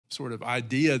sort of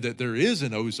idea that there is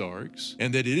an Ozarks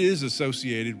and that it is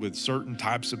associated with certain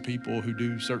types of people who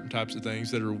do certain types of things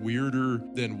that are weirder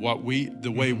than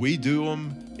the way we do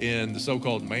them in the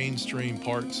so-called mainstream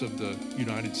parts of the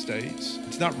United States.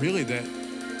 It's not really that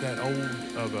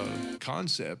old of a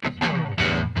concept.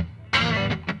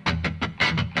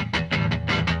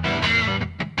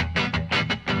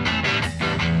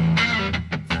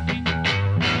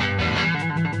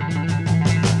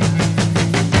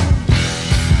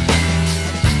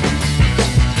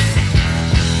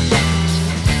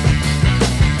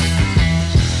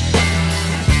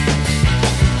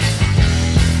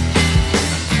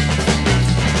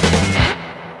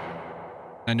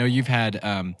 I know you've had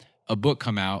a book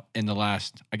come out in the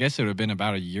last, I guess it would have been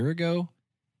about a year ago,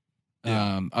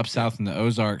 up south in the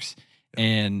Ozarks.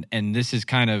 And this is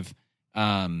kind of,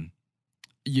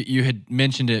 you had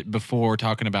mentioned it before,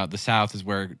 talking about the South is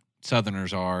where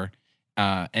Southerners are.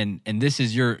 And this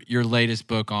is your latest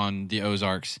book on the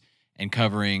Ozarks and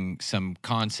covering some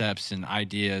concepts and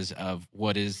ideas of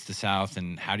what is the South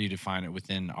and how do you define it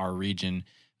within our region.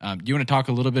 Do you want to talk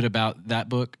a little bit about that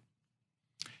book?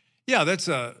 Yeah, that's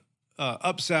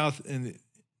Up South, and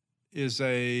it's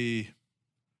a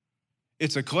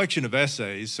collection of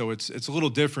essays. So it's a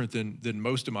little different than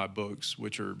most of my books,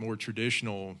 which are more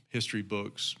traditional history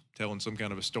books telling some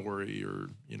kind of a story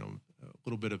or a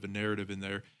little bit of a narrative in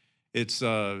there. It's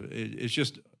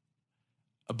just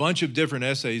a bunch of different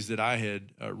essays that I had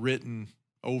written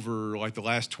over like the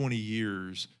last 20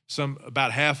 years.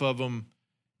 About half of them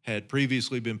had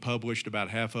previously been published, about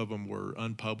half of them were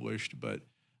unpublished, but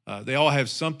they all have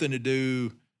something to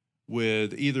do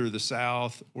with either the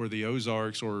South or the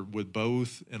Ozarks, or with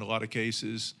both in a lot of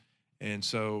cases. And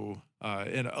so,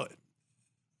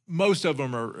 most of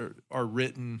them are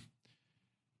written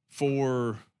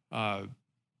for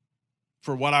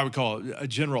what I would call a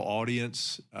general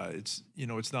audience. It's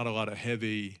not a lot of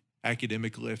heavy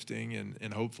academic lifting,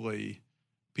 and hopefully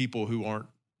people who aren't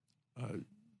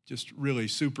just really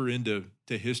super into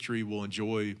history will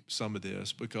enjoy some of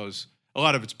this, because a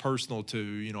lot of it's personal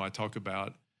too. I talk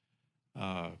about,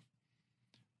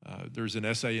 there's an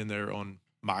essay in there on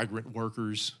migrant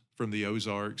workers from the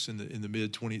Ozarks in the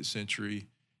mid 20th century.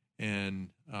 And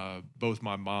both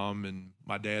my mom and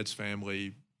my dad's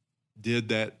family did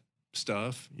that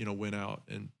stuff, went out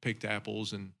and picked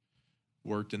apples and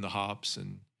worked in the hops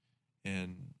and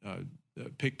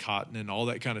picked cotton and all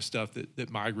that kind of stuff that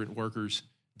migrant workers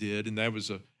did. And that was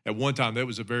at one time, that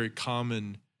was a very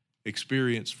common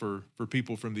experience for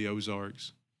people from the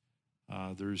Ozarks.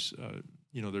 There's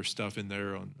stuff in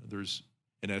there there's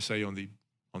an essay on the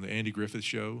Andy Griffith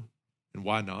Show and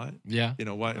why not? Yeah.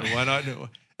 Why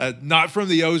not? Not from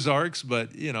the Ozarks, but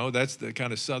that's the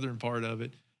kind of southern part of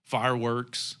it.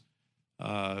 Fireworks.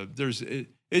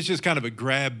 It's just kind of a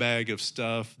grab bag of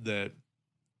stuff that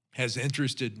has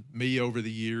interested me over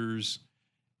the years,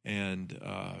 and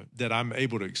that I'm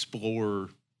able to explore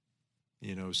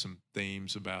some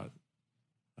themes about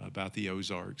the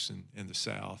Ozarks and the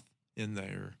South in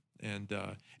there.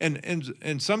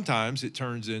 And sometimes it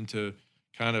turns into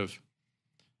kind of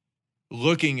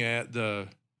looking at the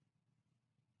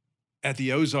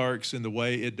Ozarks and the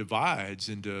way it divides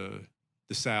into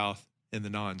the South and the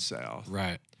non-South.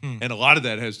 Right. And a lot of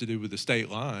that has to do with the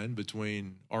state line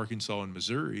between Arkansas and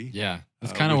Missouri. Yeah.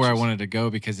 That's kind of where I wanted to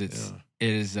go, because it's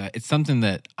something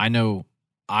that I know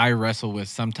I wrestle with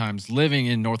sometimes living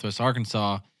in Northwest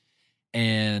Arkansas.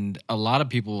 And a lot of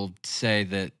people say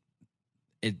that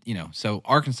so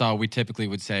Arkansas, we typically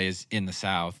would say is in the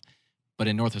South, but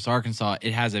in Northwest Arkansas,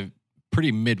 it has a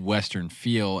pretty Midwestern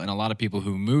feel. And a lot of people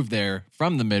who move there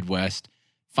from the Midwest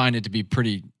find it to be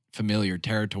pretty familiar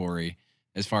territory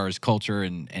as far as culture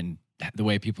and the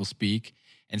way people speak.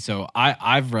 And so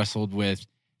I've wrestled with,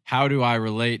 how do I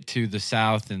relate to the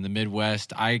South and the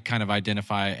Midwest? I kind of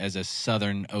identify as a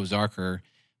Southern Ozarker,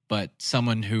 but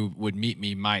someone who would meet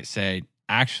me might say,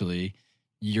 actually,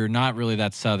 you're not really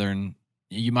that Southern.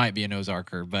 You might be an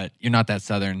Ozarker, but you're not that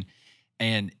Southern.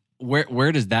 And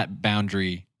where does that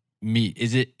boundary meet?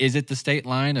 Is it the state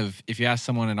line of, if you ask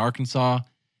someone in Arkansas,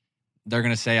 they're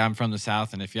going to say I'm from the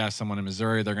South, and if you ask someone in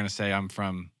Missouri, they're going to say I'm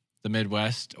from the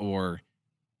Midwest? Or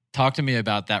talk to me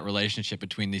about that relationship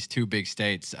between these two big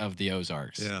states of the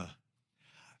Ozarks. Yeah.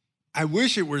 I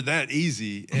wish it were that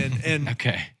easy. And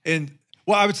okay. And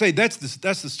well, I would say that's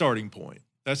the starting point.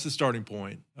 That's the starting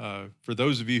point. For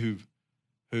those of you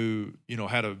who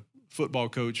had a football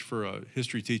coach for a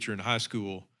history teacher in high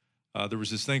school, there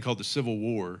was this thing called the Civil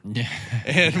War. Yeah.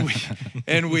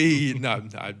 And we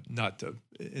not to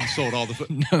and sold all the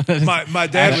No, my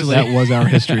dad Actually, that was our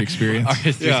history experience. Our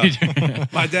history Yeah. teacher.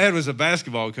 My dad was a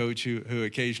basketball coach who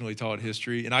occasionally taught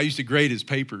history, and I used to grade his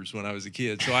papers when I was a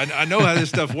kid, so I know how this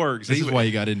stuff works. This is why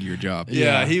you got into your job.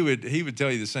 Yeah, he would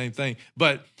tell you the same thing.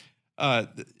 But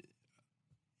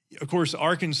of course,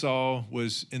 Arkansas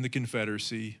was in the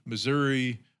Confederacy.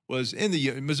 Missouri was in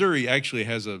the Missouri actually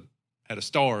had a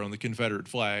star on the Confederate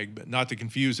flag, but not to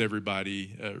confuse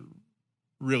everybody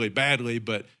really badly.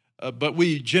 But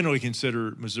we generally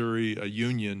consider Missouri a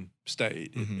Union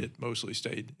state. Mm-hmm. It mostly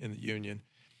stayed in the Union,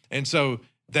 and so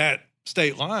that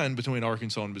state line between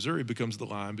Arkansas and Missouri becomes the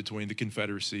line between the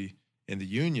Confederacy and the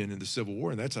Union in the Civil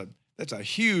War, and that's a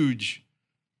huge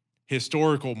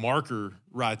historical marker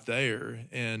right there,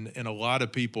 and a lot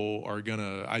of people are going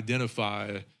to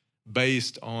identify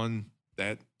based on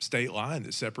that state line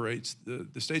that separates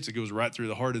the states. That goes right through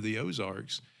the heart of the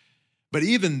Ozarks. But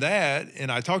even that,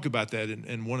 and I talk about that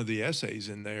in one of the essays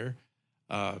in there,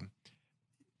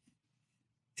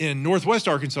 in Northwest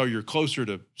Arkansas, you're closer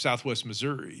to Southwest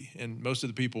Missouri, and most of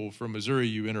the people from Missouri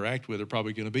you interact with are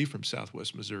probably going to be from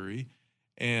Southwest Missouri,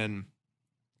 and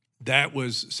that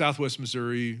was Southwest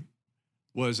Missouri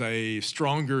was a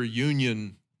stronger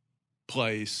Union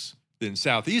place than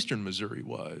Southeastern Missouri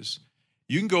was.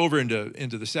 You can go over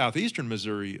into the Southeastern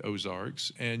Missouri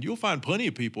Ozarks, and you'll find plenty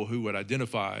of people who would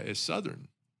identify as Southern.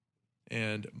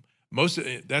 And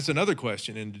that's another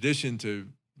question. In addition to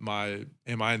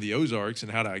am I in the Ozarks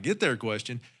and how do I get there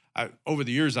question, over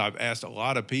the years I've asked a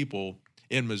lot of people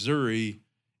in Missouri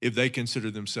if they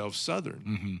consider themselves Southern.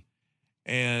 Mm-hmm.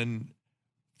 And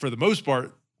for the most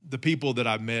part, the people that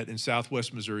I've met in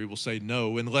Southwest Missouri will say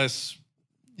no, unless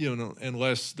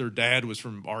their dad was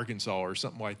from Arkansas or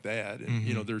something like that, and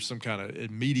Mm-hmm. there's some kind of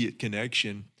immediate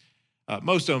connection.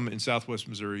 Most of them in Southwest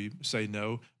Missouri say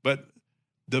no, but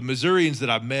the Missourians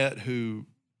that I've met who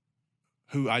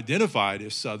identified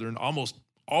as Southern almost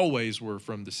always were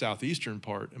from the southeastern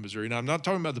part of Missouri. Now, I'm not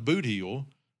talking about the Boot Heel,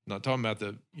 I'm not talking about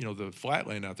the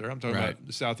flatland out there. I'm talking about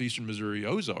the southeastern Missouri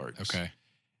Ozarks. Okay.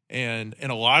 And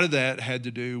a lot of that had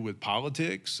to do with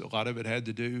politics. A lot of it had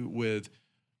to do with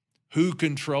who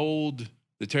controlled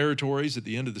the territories at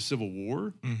the end of the Civil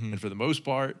War. Mm-hmm. And for the most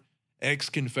part,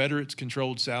 ex-Confederates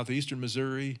controlled southeastern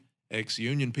Missouri.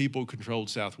 Ex-Union people controlled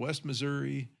Southwest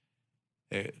Missouri.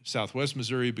 Southwest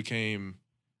Missouri became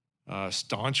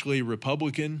staunchly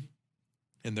Republican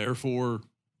and therefore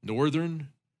Northern.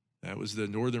 That was the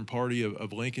Northern Party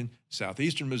of Lincoln.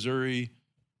 Southeastern Missouri,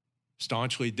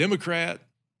 staunchly Democrat,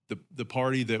 the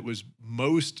party that was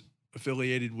most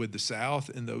affiliated with the South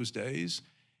in those days.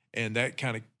 And that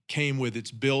kind of came with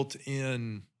its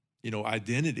built-in,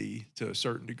 identity to a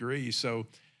certain degree. So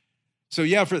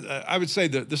yeah, I would say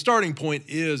the starting point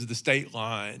is the state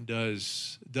line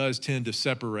does tend to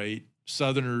separate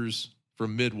Southerners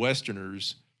from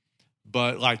Midwesterners,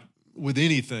 but like with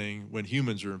anything, when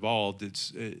humans are involved,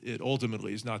 it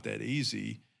ultimately is not that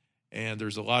easy, and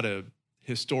there's a lot of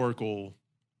historical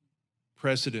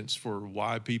precedents for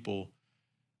why people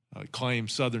claim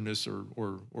Southernness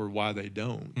or why they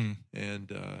don't,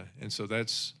 and so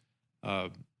that's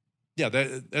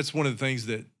that's one of the things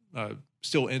that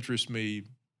still interests me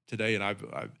today, and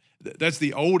that's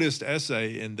the oldest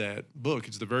essay in that book.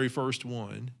 It's the very first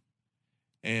one,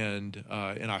 and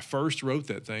I first wrote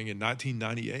that thing in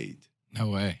 1998. No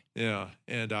way. Yeah,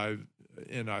 and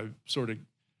I sort of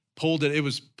pulled it. It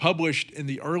was published in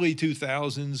the early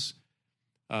 2000s.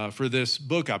 For this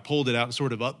book, I pulled it out and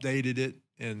sort of updated it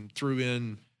and threw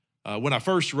in. When I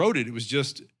first wrote it,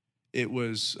 it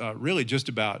was really just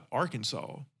about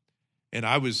Arkansas, and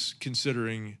I was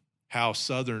considering how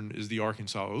Southern is the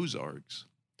Arkansas Ozarks,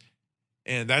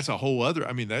 and that's a whole other.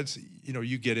 I mean, that's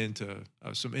you get into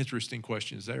some interesting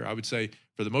questions there. I would say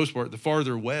for the most part, the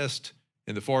farther west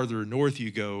and the farther north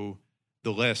you go,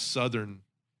 the less Southern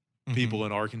people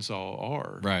in Arkansas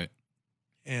are. Right.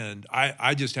 And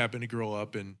I just happened to grow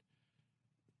up in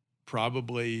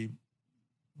probably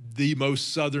the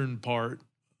most southern part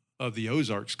of the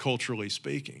Ozarks, culturally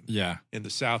speaking. Yeah. In the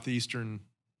southeastern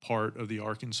part of the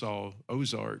Arkansas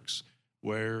Ozarks,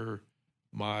 where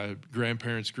my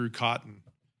grandparents grew cotton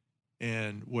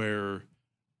and where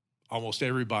almost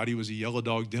everybody was a yellow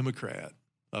dog Democrat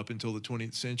up until the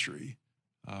 20th century.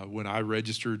 When I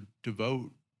registered to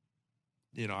vote,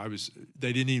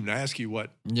 they didn't even ask you what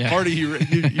party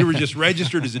you were just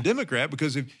registered as a Democrat,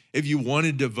 because if you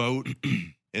wanted to vote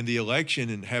in the election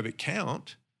and have it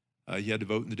count, you had to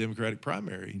vote in the Democratic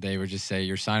primary. They would just say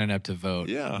you're signing up to vote,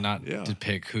 not Yeah. to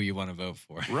pick who you want to vote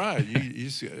for. Right.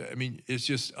 It's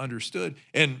just understood.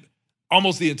 And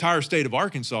almost the entire state of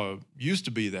Arkansas used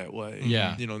to be that way.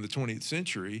 Yeah. In the 20th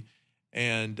century.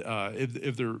 And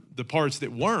if the parts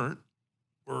that weren't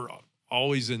were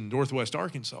always in Northwest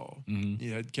Arkansas. Mm-hmm.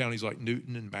 You had counties like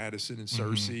Newton and Madison and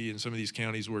Searcy and some of these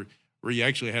counties where you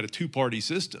actually had a two-party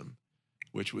system,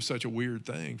 which was such a weird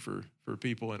thing for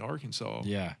people in Arkansas.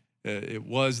 Yeah. It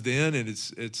was then, and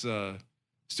it's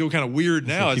still kind of weird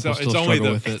now. People It's still only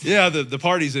struggle with it. the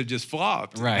parties have just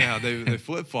flopped. Right. Now they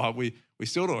flip-flop. We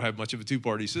still don't have much of a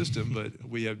two-party system, but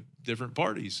we have different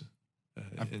parties.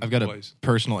 I've got a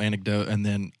personal anecdote and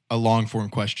then a long form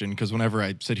question, because whenever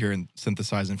I sit here and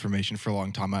synthesize information for a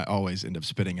long time, I always end up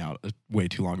spitting out a way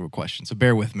too long of a question. So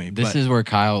bear with me. This is where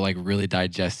Kyle like really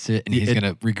digests it, and he's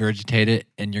gonna regurgitate it,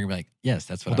 and you're gonna be like, "Yes,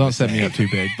 that's what." Well, don't set me up too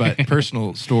big. But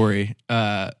personal story.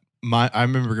 I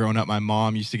remember growing up, my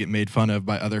mom used to get made fun of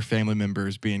by other family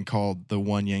members being called the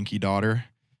one Yankee daughter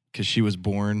because she was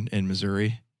born in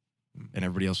Missouri, and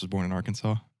everybody else was born in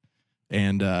Arkansas.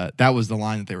 And that was the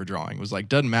line that they were drawing. It was like,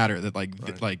 doesn't matter that like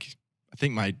I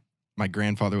think my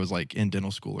grandfather was like in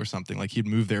dental school or something. Like he'd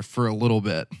moved there for a little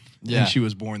bit. Yeah. And she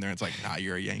was born there. And it's like, nah,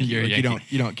 you're a Yankee. You're a like, Yankee.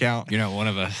 You don't count. You're not one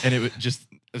of us. And I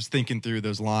was thinking through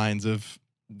those lines of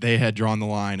they had drawn the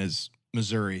line as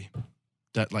Missouri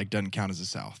that like doesn't count as the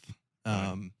South.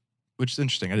 Which is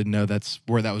interesting. I didn't know that's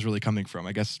where that was really coming from.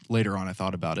 I guess later on I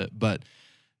thought about it. But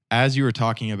as you were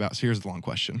talking about, so here's the long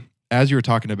question. As you were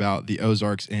talking about the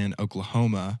Ozarks in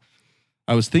Oklahoma,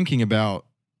 I was thinking about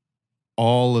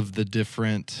all of the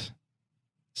different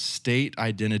state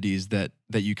identities that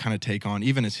you kind of take on,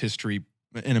 even as history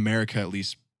in America at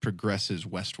least progresses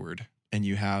westward. And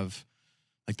you have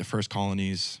like the first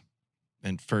colonies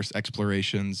and first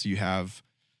explorations. You have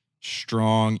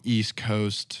strong East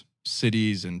Coast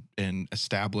cities and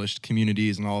established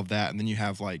communities and all of that. And then you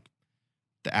have like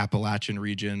the Appalachian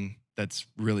region that's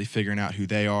really figuring out who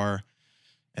they are.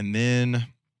 And then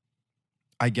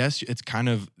I guess it's kind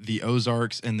of the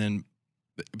Ozarks, and then,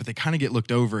 but they kind of get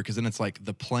looked over because then it's like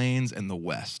the Plains and the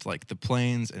West, like the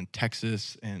Plains and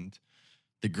Texas and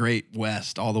the Great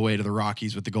West all the way to the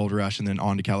Rockies with the gold rush and then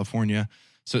on to California.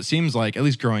 So it seems like, at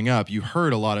least growing up, you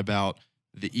heard a lot about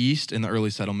the East and the early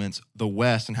settlements, the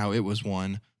West and how it was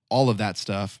won, all of that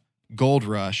stuff, gold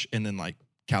rush, and then like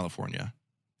California.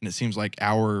 And it seems like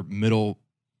our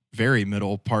very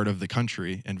middle part of the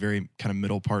country and very kind of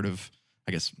middle part of,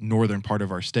 I guess, northern part of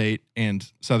our state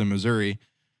and southern Missouri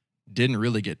didn't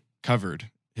really get covered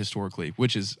historically,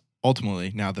 which is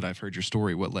ultimately, now that I've heard your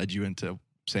story, what led you into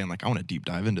saying like, I want to deep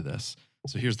dive into this.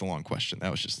 So here's the long question.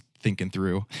 That was just thinking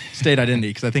through state identity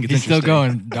because I think it's interesting. He's still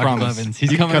going, Dr. Blevins.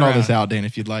 He's you coming can cut around. all this out, Dan,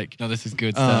 if you'd like. No, this is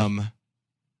good stuff.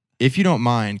 If you don't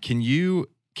mind, can you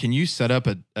set up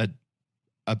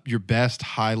your best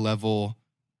high level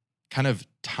kind of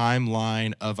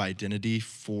timeline of identity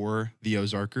for the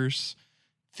Ozarkers,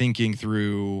 thinking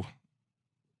through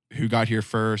who got here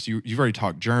first? You've already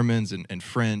talked Germans and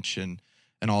French and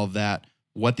all of that,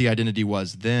 what the identity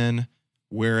was then,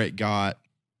 where it got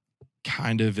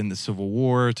kind of in the Civil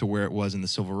War to where it was in the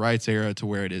Civil Rights era to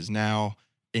where it is now,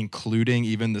 including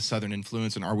even the Southern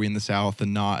influence and are we in the South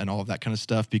and not and all of that kind of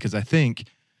stuff. Because I think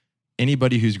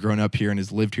anybody who's grown up here and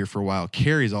has lived here for a while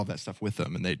carries all that stuff with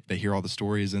them, and they hear all the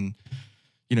stories, and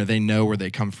they know where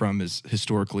they come from is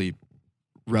historically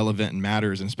relevant and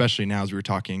matters. And especially now, as we were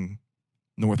talking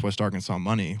Northwest Arkansas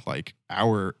money, like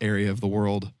our area of the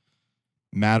world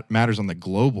matters on the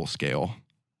global scale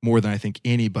more than I think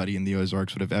anybody in the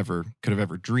Ozarks could have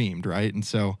ever dreamed, right? And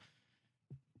so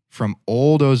from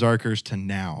old Ozarkers to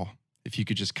now, if you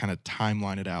could just kind of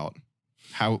timeline it out,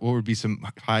 what would be some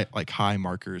high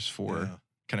markers for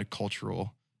kind of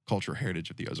cultural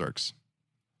heritage of the Ozarks?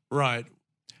 Right.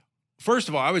 First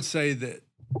of all, I would say that,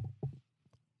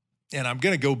 and I'm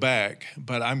going to go back,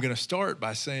 but I'm going to start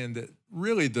by saying that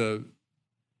really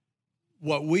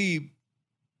what we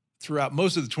throughout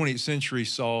most of the 20th century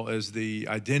saw as the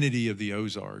identity of the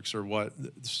Ozarks, or what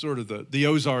sort of the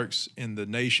Ozarks in the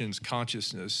nation's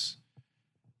consciousness,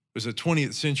 was a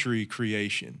 20th century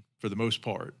creation for the most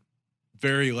part.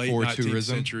 Very late 19th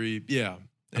century. Yeah.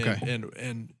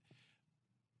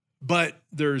 But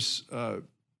there's,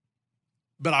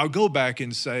 but I'll go back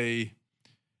and say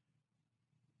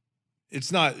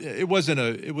it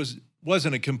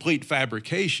wasn't a complete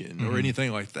fabrication or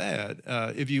anything like that.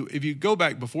 If you go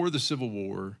back before the Civil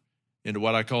War into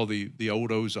what I call the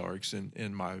old Ozarks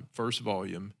in my first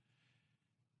volume,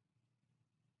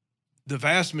 the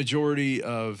vast majority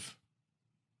of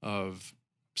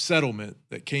settlement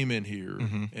that came in here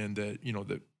and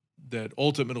that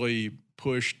ultimately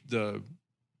pushed the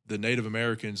Native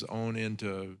Americans on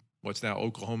into what's now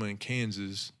Oklahoma and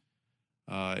Kansas,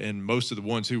 and most of the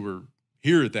ones who were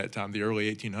here at that time, the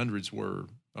early 1800s, were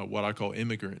what I call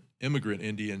immigrant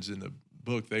Indians in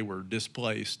book, they were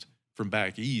displaced from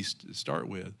back east to start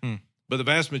with. Hmm. But the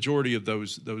vast majority of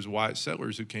those white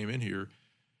settlers who came in here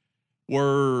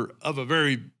were of a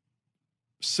very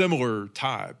similar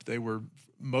type. They were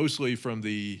mostly from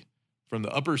the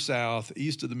upper South,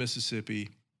 east of the Mississippi.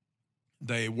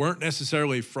 They weren't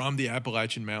necessarily from the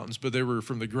Appalachian Mountains, but they were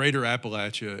from the greater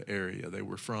Appalachia area. They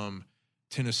were from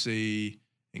Tennessee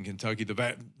and Kentucky.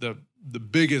 The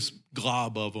biggest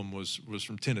glob of them was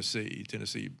from Tennessee.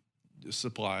 Tennessee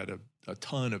supplied a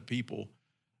ton of people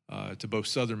to both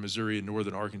southern Missouri and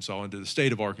northern Arkansas, and to the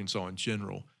state of Arkansas in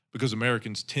general, because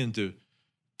Americans tended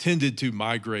to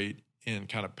migrate in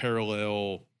kind of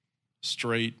parallel,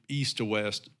 straight east to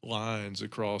west lines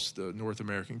across the North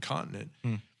American continent.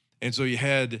 Hmm. And so you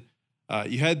had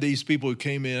these people who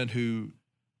came in who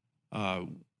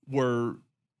were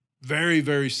very,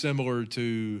 very similar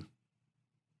to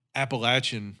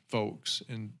Appalachian folks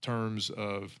in terms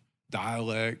of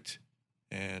dialect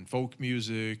and folk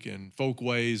music and folk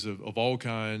ways of all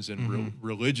kinds, and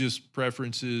religious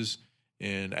preferences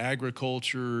and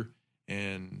agriculture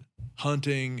and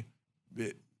hunting.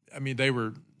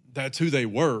 That's who they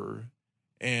were.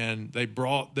 And they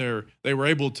were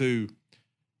able to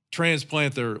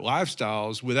transplant their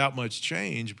lifestyles without much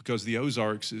change, because the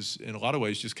Ozarks is in a lot of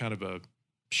ways just kind of a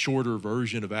shorter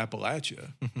version of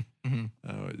Appalachia.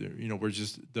 Where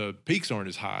just the peaks aren't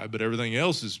as high, but everything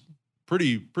else is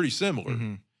pretty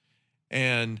similar.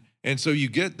 And so you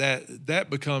get that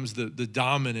becomes the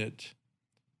dominant,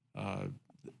 the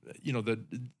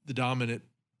dominant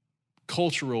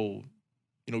cultural,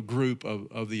 group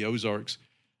of the Ozarks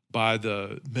by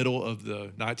the middle of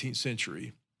the 19th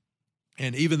century.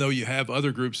 And even though you have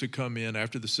other groups that come in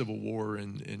after the Civil War,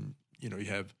 and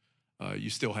you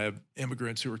still have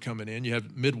immigrants who are coming in. You have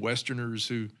Midwesterners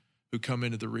who come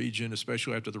into the region,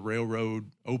 especially after the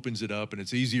railroad opens it up and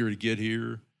it's easier to get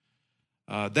here.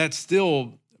 That's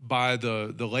still, by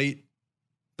the late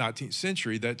 19th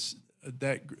century, the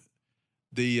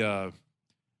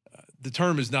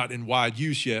term is not in wide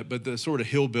use yet, but the sort of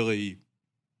hillbilly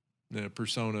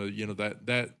persona,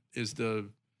 that is the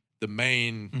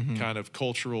main kind of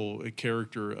cultural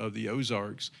character of the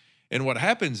Ozarks. And what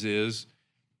happens is,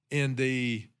 in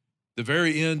the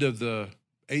very end of the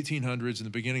 1800s and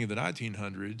the beginning of the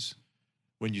 1900s,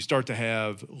 when you start to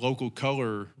have local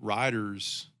color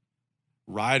writers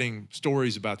writing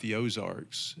stories about the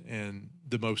Ozarks, and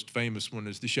the most famous one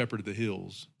is The Shepherd of the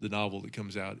Hills, the novel that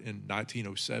comes out in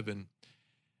 1907,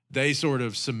 they sort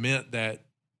of cement that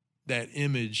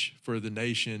image for the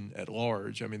nation at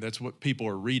large. I mean, that's what people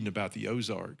are reading about the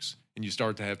Ozarks. And you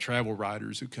start to have travel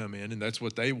writers who come in, and that's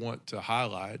what they want to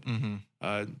highlight.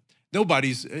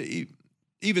 Nobody's,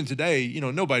 even today,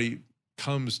 nobody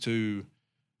comes to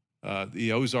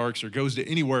the Ozarks or goes to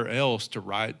anywhere else to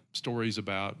write stories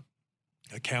about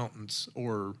accountants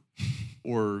or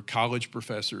college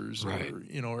professors, right,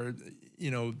 or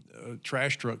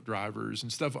trash truck drivers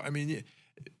and stuff. I mean,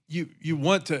 you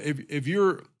want to, if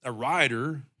you're a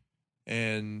writer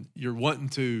and you're wanting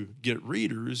to get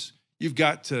readers, you've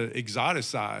got to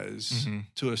exoticize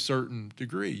to a certain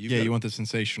degree. You want the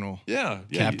sensational,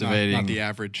 captivating, not the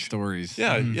average stories.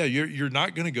 You're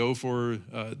not going to go for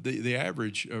the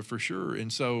average for sure.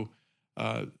 And so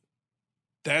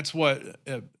that's what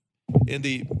in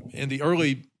the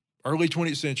early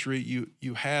 20th century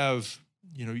you have,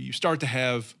 you start to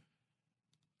have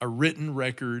a written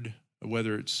record,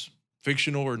 whether it's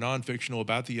fictional or non-fictional,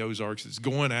 about the Ozarks. It's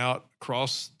going out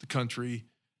across the country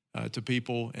to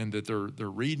people, and that they're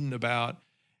reading about.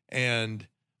 And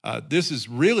this is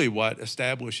really what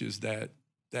establishes that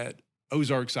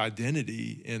Ozarks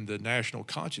identity in the national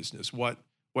consciousness. What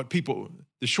people,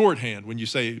 the shorthand, when you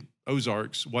say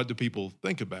Ozarks, what do people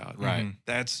think about? Right.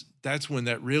 That's when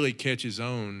that really catches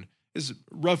on. Is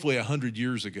roughly 100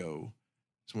 years ago.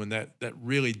 It's when that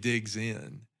really digs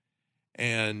in.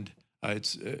 And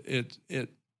as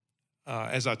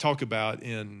I talk about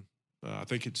in, I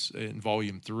think it's in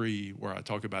volume 3 where I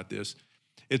talk about this,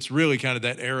 it's really kind of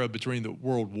that era between the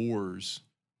world wars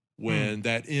when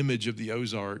that image of the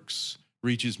Ozarks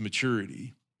reaches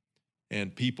maturity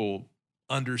and people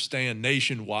understand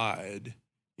nationwide,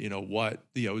 what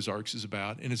the Ozarks is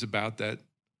about. And it's about the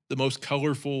most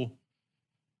colorful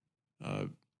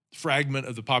fragment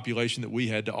of the population that we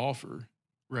had to offer.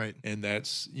 Right. And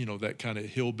that's, that kind of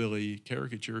hillbilly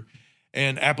caricature.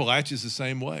 And Appalachia's the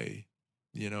same way.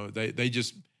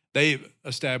 They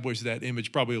established that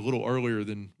image probably a little earlier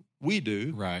than we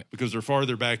do. Right. Because they're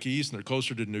farther back east and they're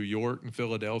closer to New York and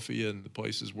Philadelphia and the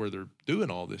places where they're doing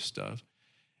all this stuff.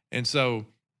 And so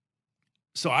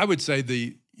I would say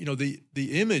the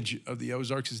image of the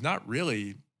Ozarks is not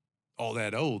really all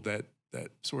that old.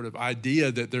 sort of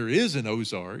idea that there is an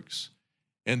Ozarks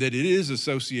and that it is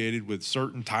associated with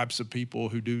certain types of people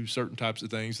who do certain types of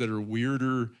things that are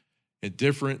weirder and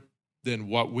different than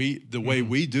the way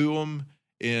we do them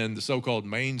in the so-called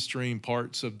mainstream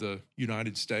parts of the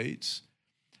United States.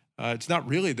 It's not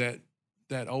really that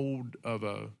old of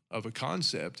a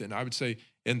concept. And I would say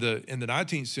in the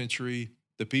 19th century,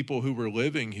 the people who were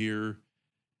living here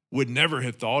would never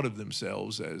have thought of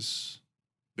themselves as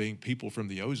being people from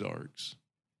the Ozarks.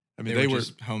 I mean, they were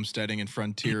just homesteading and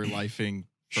frontier lifing.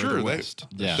 Sure, west.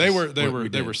 They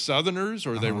were Southerners,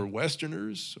 or they were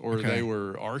Westerners, or they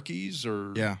were Arkies,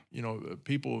 or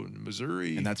people in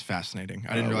Missouri. And that's fascinating.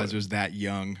 I didn't realize it was that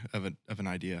young of an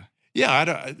idea. Yeah,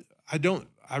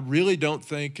 I really don't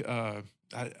think.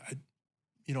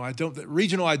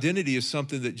 Regional identity is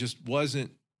something that just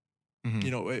wasn't.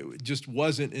 It just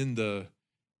wasn't in the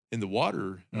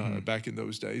water back in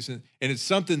those days, and it's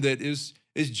something that is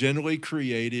generally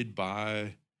created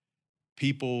by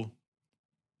people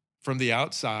from the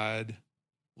outside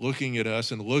looking at us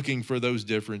and looking for those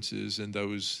differences and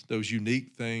those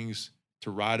unique things to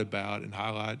write about and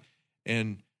highlight.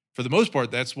 And for the most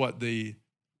part, that's what the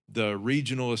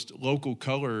regionalist local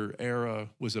color era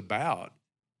was about.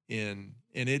 And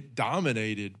it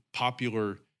dominated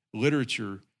popular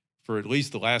literature for at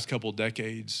least the last couple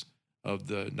decades of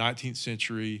the 19th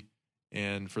century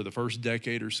and for the first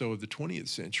decade or so of the 20th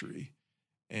century.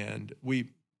 And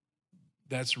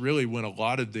that's really when a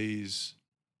lot of these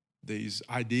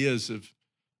ideas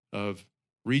of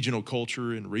regional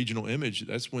culture and regional image,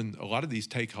 that's when a lot of these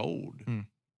take hold, and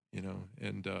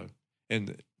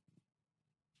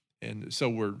so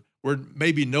we're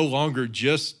maybe no longer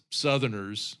just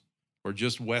Southerners or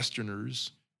just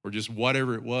Westerners or just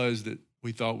whatever it was that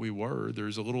we thought we were.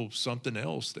 There's a little something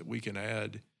else that we can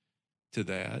add to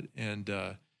that,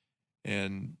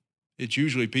 and it's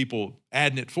usually people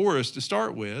adding it for us to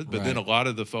start with, but then a lot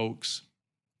of the folks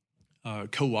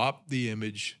co-opt the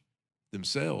image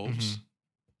themselves.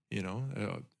 A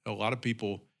lot of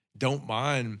people don't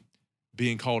mind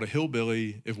being called a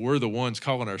hillbilly if we're the ones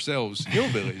calling ourselves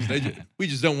hillbillies. We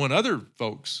just don't want other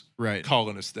folks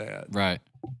calling us that. Right.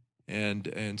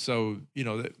 And so,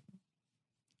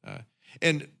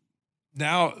 and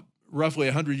now roughly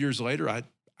 100 years later, I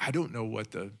don't know what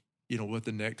the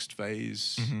next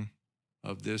phase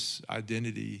of this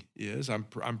identity is.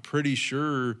 I'm pretty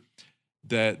sure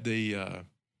that the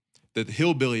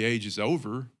hillbilly age is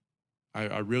over.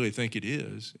 I really think it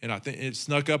is, and I think it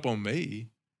snuck up on me.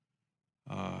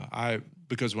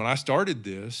 Because when I started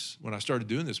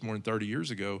doing this more than 30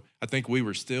 years ago, I think we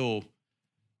were still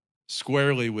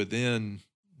squarely within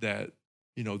that,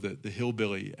 the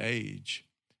hillbilly age.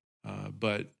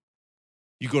 But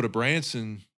you go to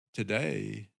Branson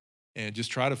today and just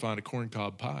try to find a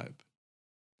corncob pipe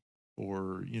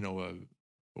or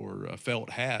a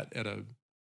felt hat at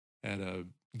a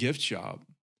gift shop.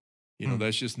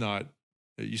 That's just not.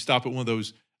 You stop at one of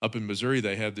those up in Missouri.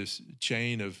 They have this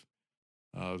chain of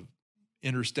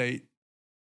interstate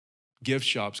gift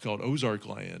shops called Ozark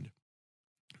Land.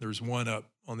 There's one up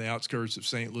on the outskirts of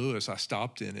St. Louis. I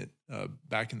stopped in it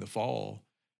back in the fall,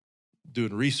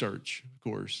 doing research, of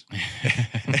course.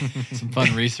 Some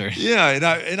fun research. Yeah,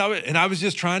 and I was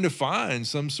just trying to find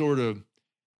some sort of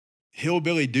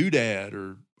hillbilly doodad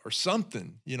or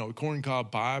something,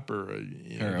 corncob pipe or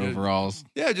overalls.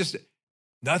 Yeah, just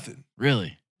nothing.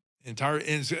 Really? And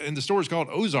the store is called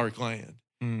Ozark Land.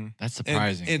 That's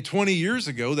surprising. And 20 years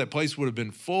ago, that place would have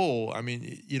been full. I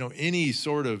mean, any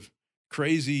sort of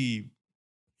crazy,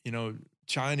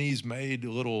 Chinese-made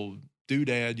little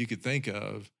doodad you could think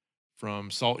of,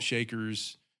 from salt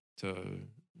shakers to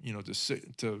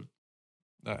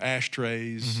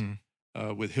ashtrays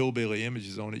with hillbilly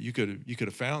images on it. You could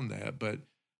have found that, but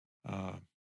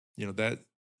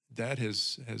that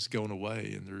has gone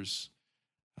away, and there's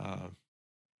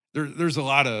a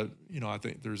lot of I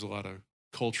think there's a lot of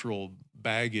cultural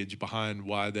baggage behind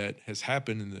why that has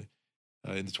happened in the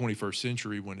 21st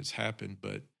century when it's happened,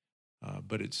 but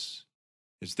it's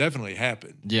definitely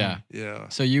happened. Yeah. Yeah.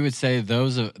 So you would say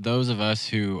those of us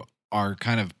who are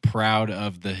kind of proud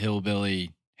of the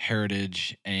hillbilly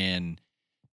heritage and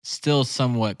still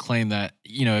somewhat claim that,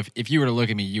 if you were to look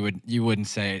at me, you wouldn't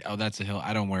say, oh, that's a hill.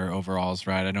 I don't wear overalls,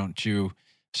 right? I don't chew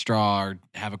straw or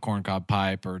have a corncob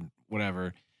pipe or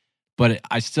whatever. But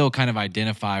I still kind of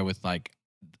identify with like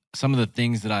some of the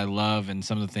things that I love and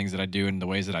some of the things that I do and the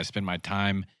ways that I spend my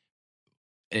time,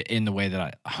 in the way that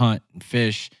I hunt and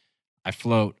fish, I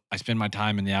float, I spend my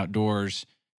time in the outdoors.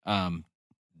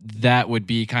 That would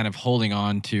be kind of holding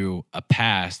on to a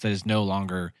past that is no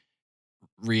longer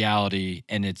reality,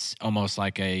 and it's almost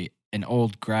like a an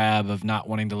old grab of not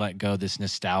wanting to let go this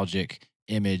nostalgic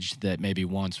image that maybe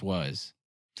once was?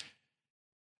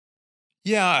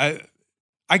 Yeah,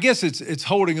 I guess it's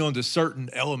holding on to certain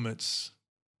elements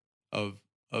of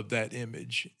that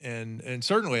image, and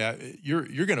certainly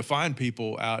you're going to find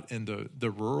people out in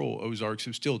the rural Ozarks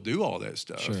who still do all that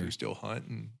stuff, Sure. who still hunt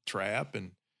and trap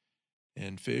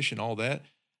and fish and all that,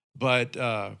 but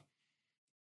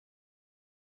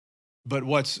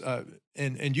what's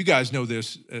and you guys know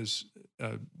this as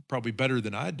probably better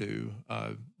than I do.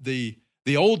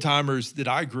 The old timers that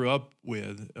I grew up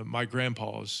with, my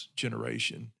grandpa's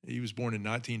generation, he was born in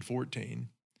 1914,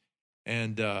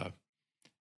 and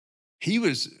he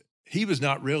was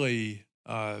not really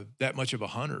that much of a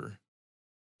hunter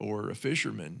or a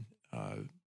fisherman.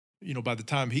 By the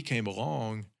time he came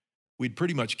along, we'd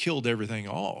pretty much killed everything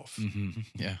off. Mm-hmm.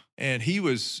 Yeah. And he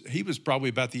was probably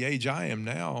about the age I am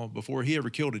now before he ever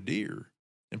killed a deer,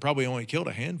 and probably only killed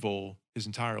a handful his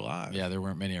entire life. Yeah, there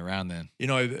weren't many around then.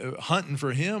 Hunting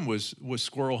for him was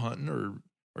squirrel hunting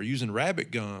or using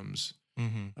rabbit gums.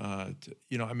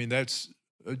 Mm-hmm. That's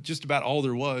just about all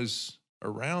there was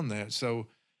around that. So,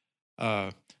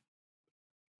 the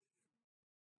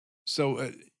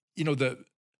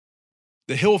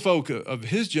hill folk of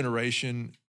his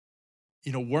generation,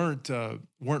 weren't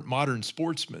modern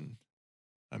sportsmen.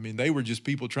 I mean, they were just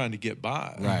people trying to get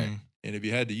by. Right. And if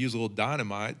you had to use a little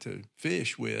dynamite to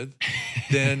fish with,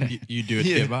 then you do it to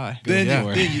get by.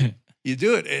 Then you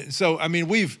do it. And so, I mean,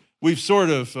 we've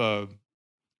sort of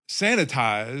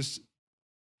sanitized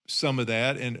some of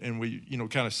that, and we,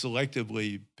 kind of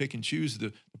selectively pick and choose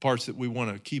the parts that we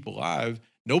want to keep alive.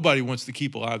 Nobody wants to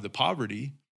keep alive the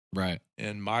poverty, right,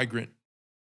 and migrant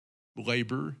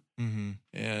labor, mm-hmm.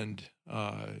 and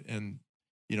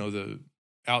the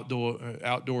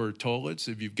outdoor toilets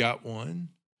if you've got one,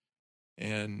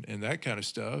 and that kind of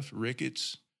stuff,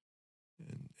 rickets,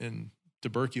 and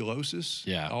tuberculosis.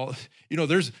 Yeah, all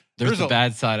there's the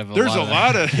bad side of there's a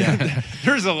lot of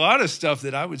there's a lot of stuff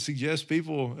that I would suggest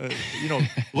people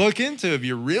look into if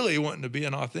you're really wanting to be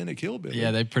an authentic hillbilly.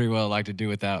 Yeah, they pretty well like to do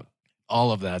without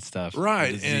all of that stuff,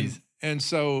 right? And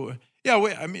so yeah,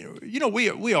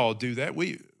 we all do that.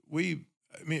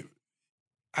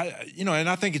 And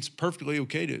I think it's perfectly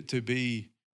okay to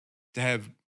have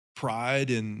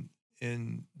pride in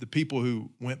the people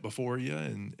who went before you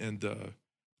and the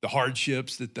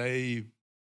hardships that they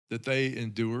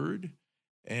endured,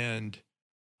 and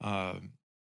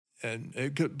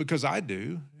because I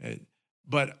do,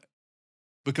 but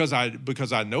because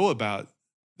I know about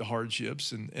the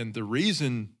hardships and the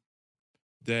reason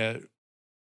that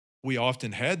we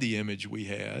often had the image we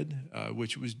had,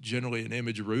 which was generally an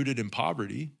image rooted in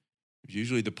poverty. It was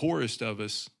usually the poorest of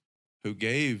us who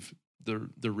gave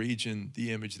the region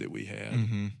the image that we had.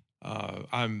 Mm-hmm.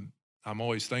 I'm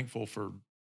always thankful for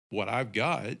what I've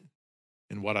got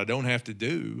and what I don't have to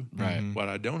do, right? What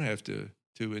I don't have to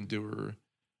endure.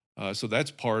 So that's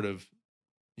part of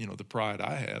the pride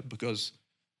I have, because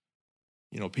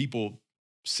people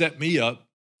set me up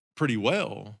pretty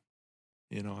well.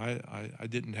 I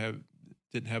didn't have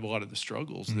a lot of the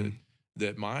struggles Mm-hmm.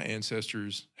 that my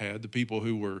ancestors had. The people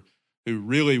who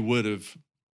really would have,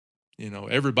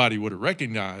 everybody would have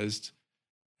recognized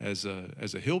as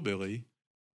a hillbilly,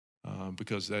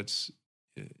 because that's,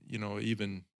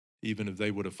 even if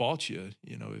they would have fought you,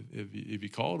 if you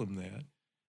called them that,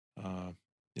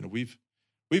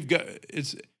 we've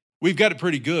got it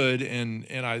pretty good, and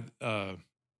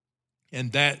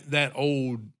that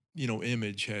old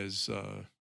image has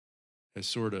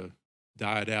sort of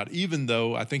died out. Even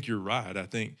though I think you're right, I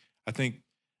think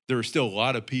there are still a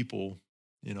lot of people,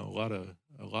 a lot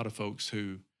of folks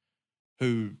who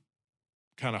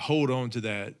kind of hold on to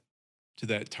that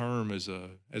term as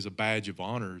a badge of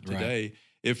honor today, right,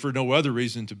 if for no other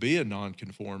reason to be a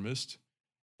nonconformist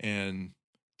and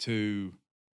to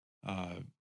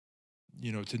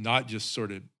to not just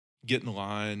sort of get in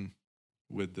line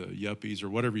with the yuppies or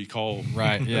whatever you call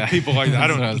right, yeah, people like that. I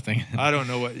don't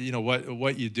know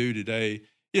what you do today.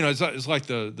 It's like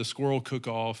the squirrel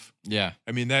cook-off. Yeah,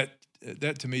 I mean that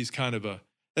to me is kind of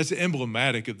that's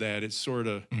emblematic of that. It's sort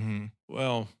of mm-hmm.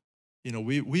 well,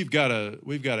 we've got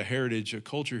a heritage, a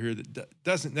culture here that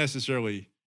doesn't necessarily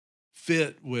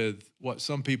fit with what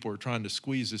some people are trying to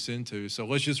squeeze us into. So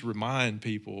let's just remind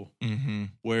people mm-hmm.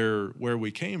 where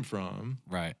we came from,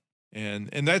 right. And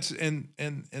that's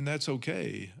that's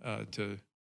okay to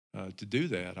do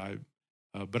that.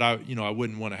 But I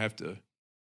wouldn't want to have to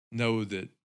know that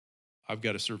I've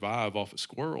got to survive off a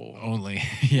squirrel only.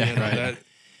 Yeah, right.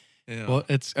 Well,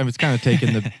 it's kind of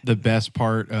taken the best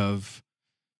part of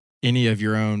any of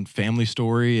your own family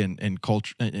story and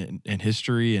culture and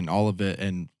history and all of it,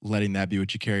 and letting that be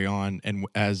what you carry on. And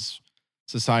as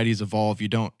societies evolve,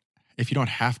 if you don't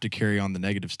have to carry on the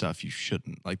negative stuff, you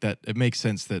shouldn't. Like that, it makes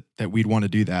sense that we'd want to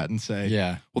do that and say,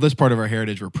 Yeah. well, this part of our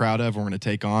heritage we're proud of, we're going to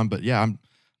take on. But yeah,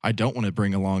 I don't want to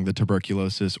bring along the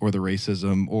tuberculosis or the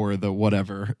racism or the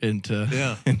whatever into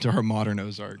our modern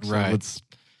Ozarks. So Right. let's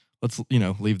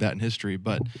leave that in history.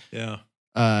 But Yeah.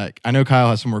 I know Kyle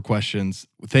has some more questions.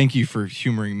 Thank you for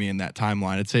humoring me in that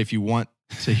timeline. I'd say if you want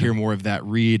to hear more of that,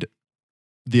 read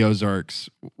the Ozarks.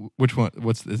 Which one?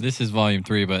 What's this? This is volume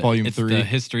 3, but Volume it's 3. a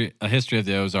history of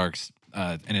the Ozarks,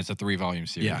 and it's a 3-volume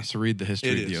series. Yeah, so read the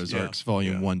history It of the is, Ozarks, yeah,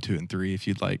 volume yeah. 1, 2, and 3, if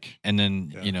you'd like. And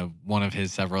then, Yeah. one of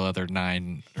his several other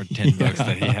 9 or 10 books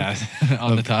that he has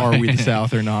on the Of top. Are we the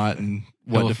South or not, and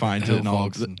what Hill- defines Hill it, and all.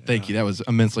 folks and- Thank you. That was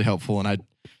immensely helpful, and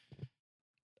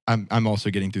I'm also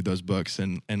getting through those books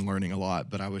and learning a lot.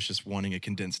 But I was just wanting a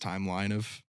condensed timeline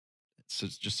of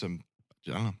just some,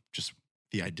 I don't know, just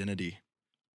the identity.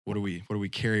 What do we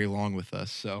carry along with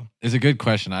us? So It's a good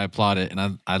question. I applaud it,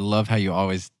 and I love how you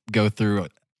always go through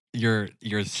your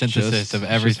synthesis of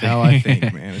It's everything. just how I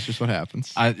think, man. It's just what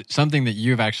happens. Something that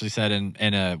you've actually said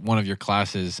in one of your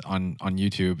classes on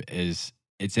YouTube is,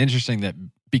 it's interesting that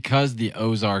because the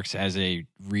Ozarks as a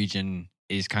region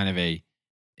is kind of a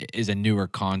newer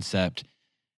concept,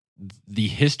 the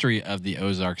history of the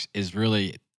Ozarks is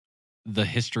really the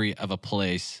history of a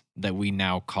place that we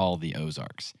now call the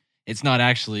Ozarks. It's not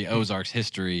actually Ozarks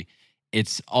history.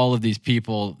 It's all of these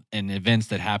people and events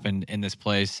that happened in this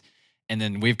place. And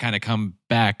then we've kind of come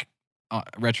back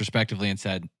retrospectively and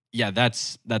said, yeah,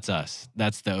 that's us.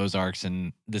 That's the Ozarks,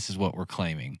 and this is what we're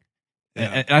claiming.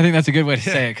 Yeah. And I think that's a good way to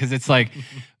say it, because it's like,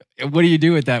 what do you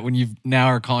do with that when you now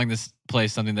are calling this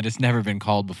place something that it's never been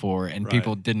called before, and Right.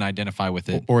 people didn't identify with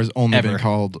it? Or has only ever. been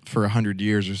called for 100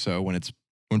 years or so,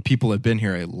 when people have been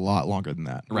here a lot longer than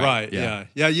that. Right. Yeah.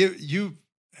 Yeah.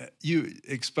 You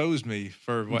exposed me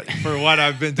for what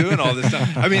I've been doing all this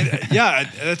time. I mean, yeah,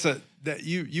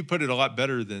 you put it a lot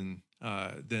better than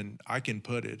I can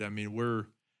put it. I mean,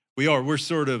 we're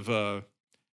sort of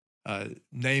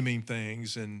naming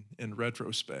things in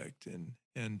retrospect and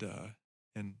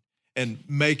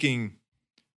making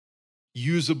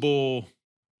usable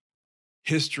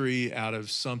history out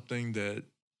of something that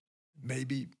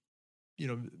maybe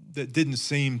that didn't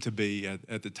seem to be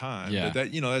at the time. Yeah.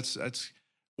 But that's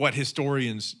what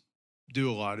historians do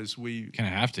a lot, is we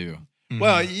Kind of have to.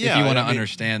 well, Mhm. yeah, If you want to I mean,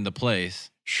 understand the place.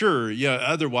 Sure, yeah.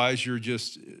 Otherwise,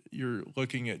 you're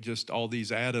looking at just all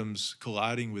these atoms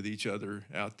colliding with each other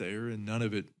out there, and none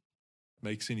of it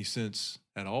makes any sense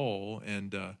at all.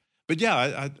 And but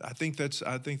yeah, I think that's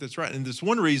right. And it's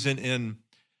one reason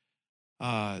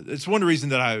it's one reason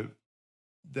that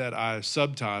I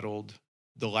subtitled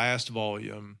the last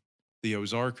volume "The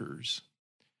Ozarkers,"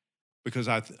 because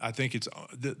I think it's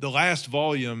the last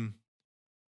volume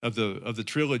of the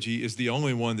trilogy is the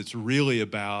only one that's really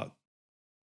about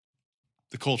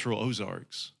the cultural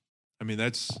Ozarks. I mean,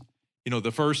 that's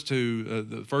the first two.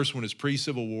 The first one is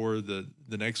pre-Civil War. The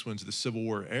next one's the Civil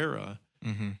War era.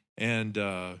 Mhm.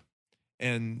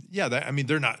 And yeah,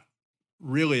 they're not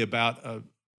really about a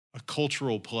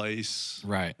cultural place,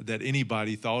 Right. that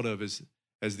anybody thought of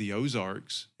as the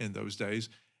Ozarks in those days.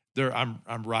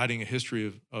 I'm writing a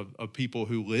history of people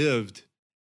who lived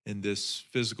in this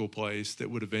physical place that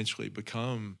would eventually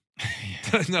become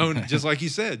known, just like you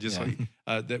said,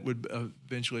 that would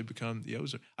eventually become the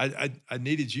Ozark. I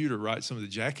needed you to write some of the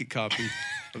jacket copy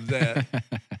of that.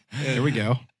 There we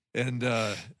go. And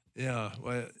yeah,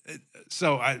 well,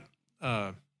 so I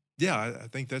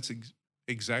think that's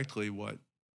exactly what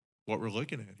we're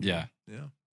looking at. Yeah. Yeah.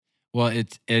 Well,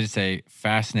 it's a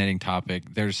fascinating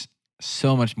topic. There's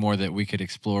so much more that we could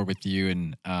explore with you,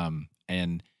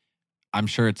 and I'm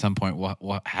sure at some point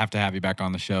we'll have to have you back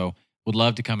on the show. Would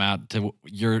love to come out to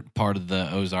your part of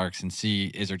the Ozarks and see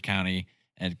Izard County,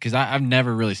 and because I've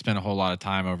never really spent a whole lot of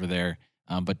time over there,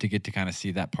 but to get to kind of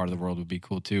see that part of the world would be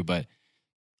cool too. But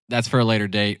that's for a later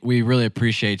date. We really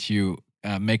appreciate you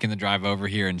making the drive over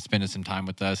here and spending some time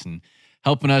with us and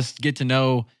helping us get to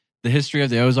know the history of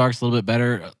the Ozarks a little bit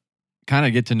better, kind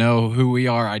of get to know who we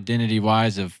are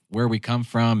identity-wise, of where we come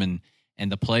from and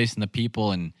the place and the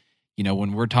people. And,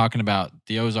 when we're talking about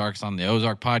the Ozarks on the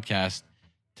Ozark podcast,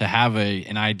 to have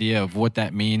an idea of what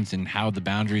that means and how the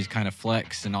boundaries kind of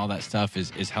flex and all that stuff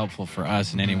is helpful for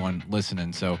us and anyone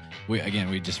listening. So we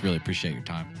just really appreciate your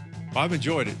time. Well, I've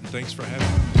enjoyed it, and thanks for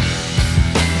having me.